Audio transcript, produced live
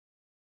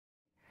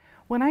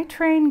When I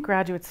train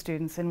graduate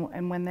students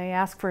and when they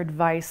ask for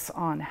advice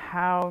on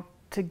how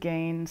to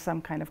gain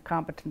some kind of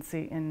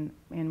competency in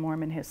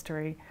Mormon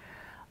history,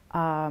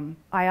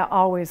 I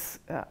always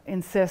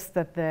insist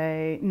that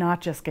they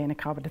not just gain a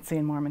competency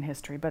in Mormon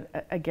history,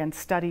 but again,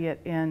 study it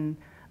in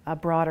a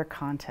broader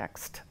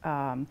context,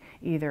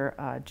 either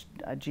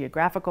a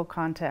geographical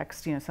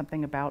context,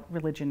 something about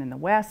religion in the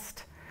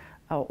West,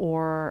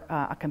 or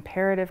a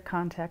comparative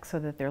context so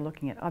that they're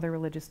looking at other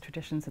religious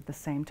traditions at the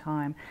same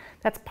time.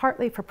 That's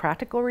partly for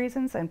practical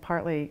reasons and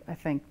partly, I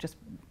think, just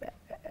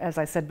as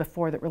I said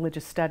before, that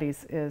religious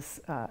studies is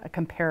a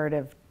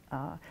comparative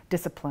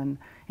discipline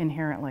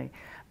inherently.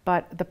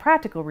 But the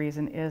practical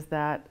reason is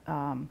that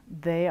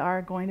they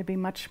are going to be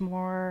much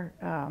more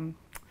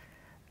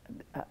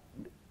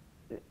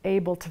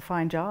able to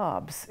find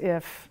jobs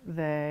if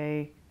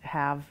they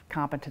have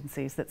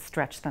competencies that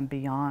stretch them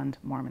beyond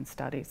Mormon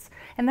studies.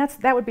 And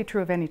that would be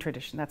true of any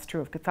tradition. That's true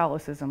of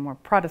Catholicism or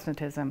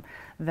Protestantism,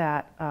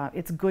 that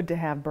it's good to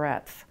have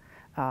breadth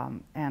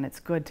and it's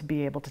good to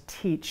be able to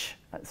teach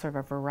sort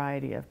of a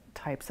variety of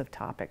types of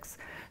topics.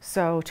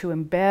 So to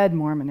embed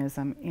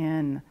Mormonism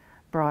in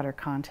broader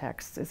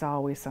contexts is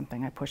always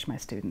something I push my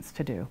students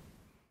to do.